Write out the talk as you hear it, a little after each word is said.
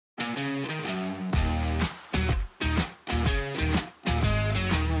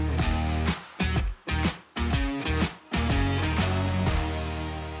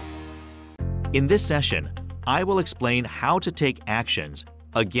In this session, I will explain how to take actions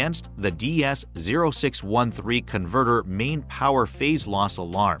against the DS0613 Converter main power phase loss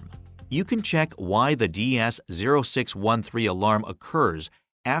alarm. You can check why the DS0613 alarm occurs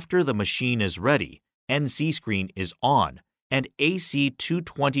after the machine is ready, NC screen is on, and AC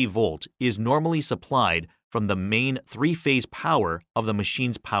 220 volt is normally supplied from the main three-phase power of the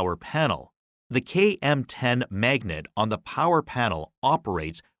machine's power panel. The KM10 magnet on the power panel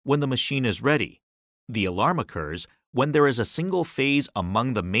operates when the machine is ready. The alarm occurs when there is a single phase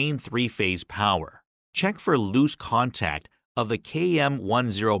among the main three-phase power. Check for loose contact of the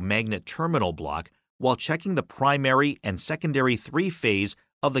KM10 magnet terminal block while checking the primary and secondary three-phase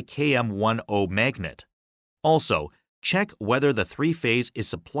of the KM10 magnet. Also, check whether the three-phase is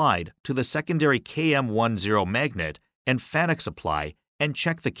supplied to the secondary KM10 magnet and FANUC supply and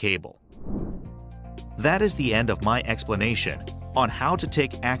check the cable. That is the end of my explanation on how to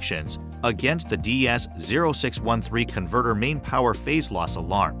take actions against the DS0613 Converter main power phase loss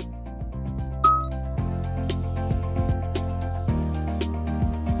alarm.